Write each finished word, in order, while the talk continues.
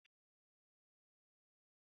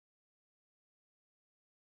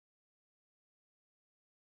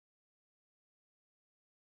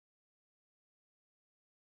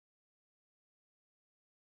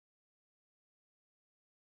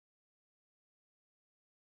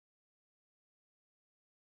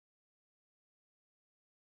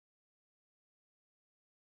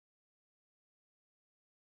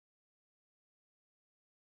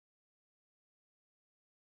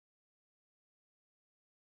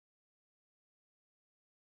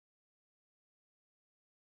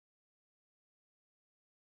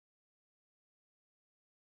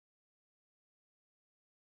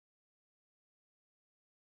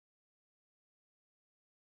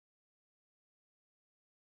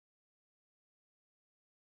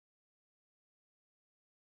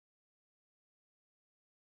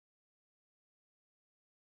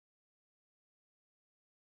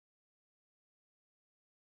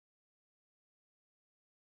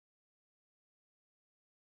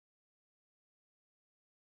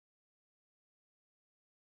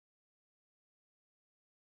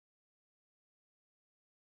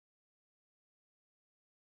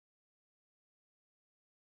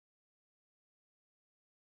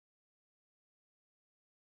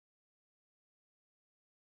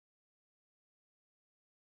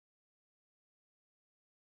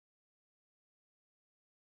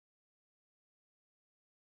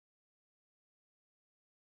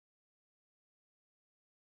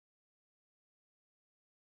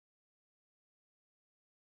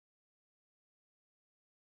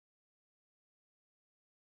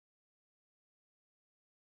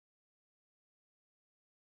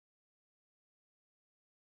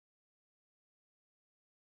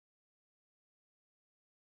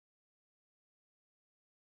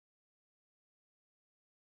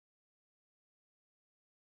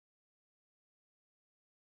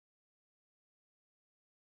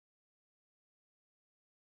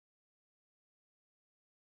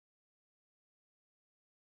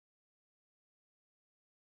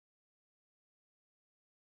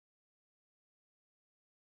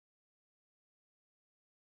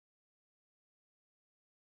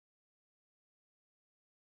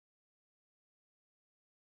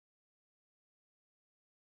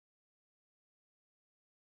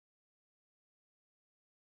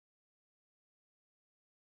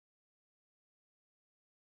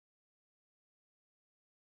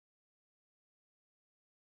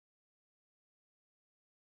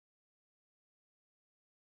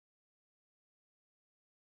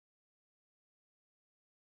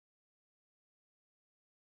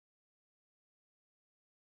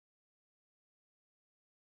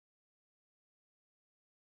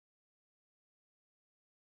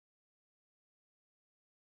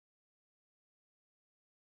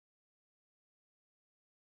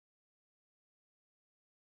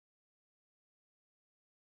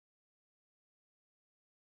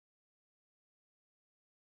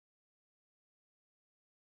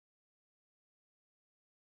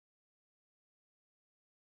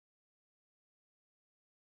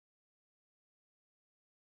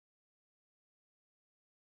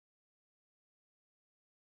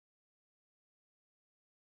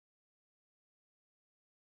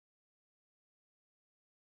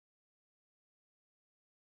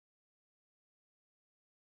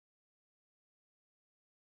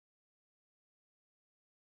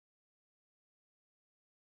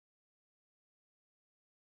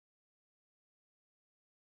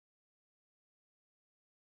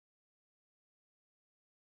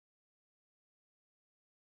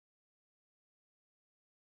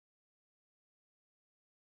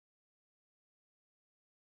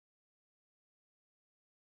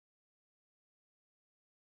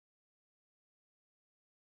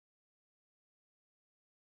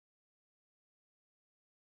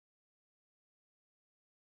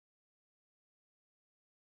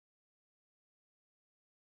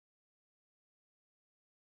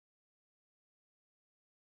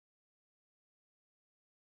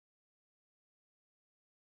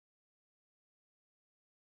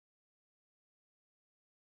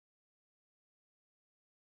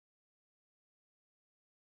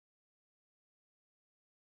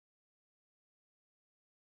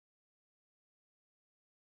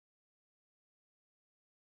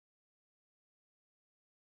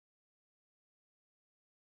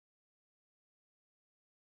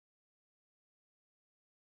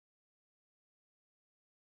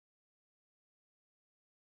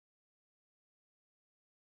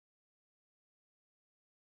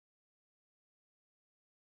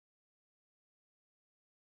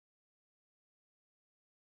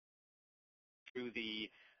through the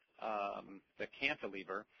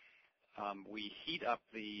cantilever, we heat up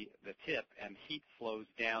the tip, and heat flows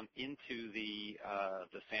down into the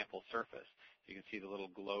sample surface. You can see the little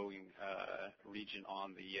glowing region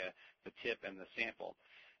on the tip and the sample.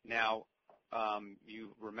 Now,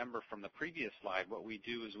 you remember from the previous slide, what we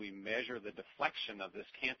do is we measure the deflection of this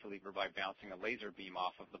cantilever by bouncing a laser beam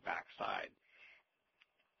off of the back side.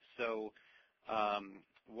 So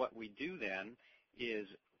what we do then is,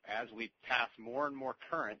 as we pass more and more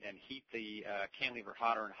current and heat the cantilever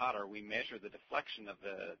hotter and hotter, we measure the deflection of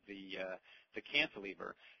the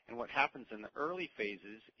cantilever. And what happens in the early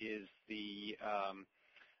phases is the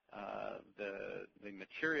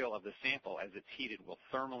material of the sample, as it's heated, will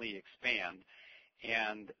thermally expand,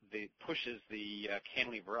 and it pushes the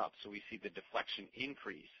cantilever up, so we see the deflection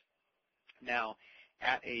increase. Now,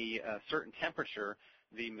 at a certain temperature,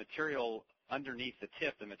 the material underneath the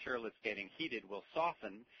tip, the material that's getting heated, will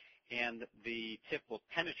soften, and the tip will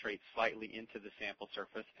penetrate slightly into the sample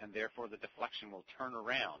surface, and therefore the deflection will turn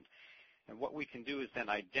around. And what we can do is then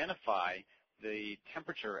identify the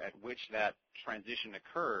temperature at which that transition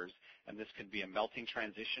occurs, and this could be a melting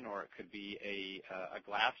transition or it could be a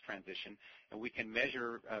glass transition, and we can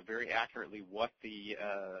measure very accurately what the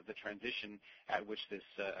transition at which this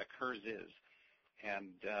occurs is.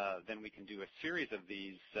 And then we can do a series of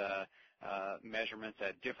these measurements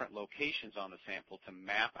at different locations on the sample to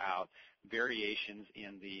map out variations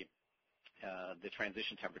in the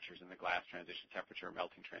transition temperatures, in the glass transition temperature or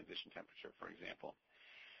melting transition temperature, for example.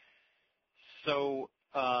 So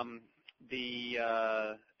the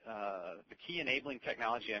key enabling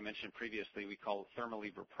technology I mentioned previously we call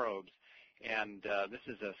thermolever probes, and this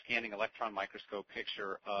is a scanning electron microscope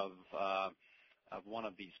picture of one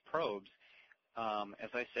of these probes. As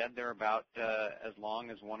I said, they're about as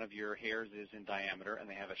long as one of your hairs is in diameter, and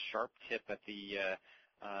they have a sharp tip at the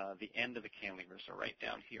end of the cantilever. So right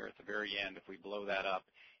down here at the very end, if we blow that up,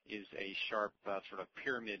 is a sharp sort of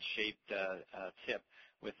pyramid-shaped tip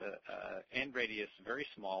with an end radius very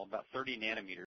small, about 30 nanometers.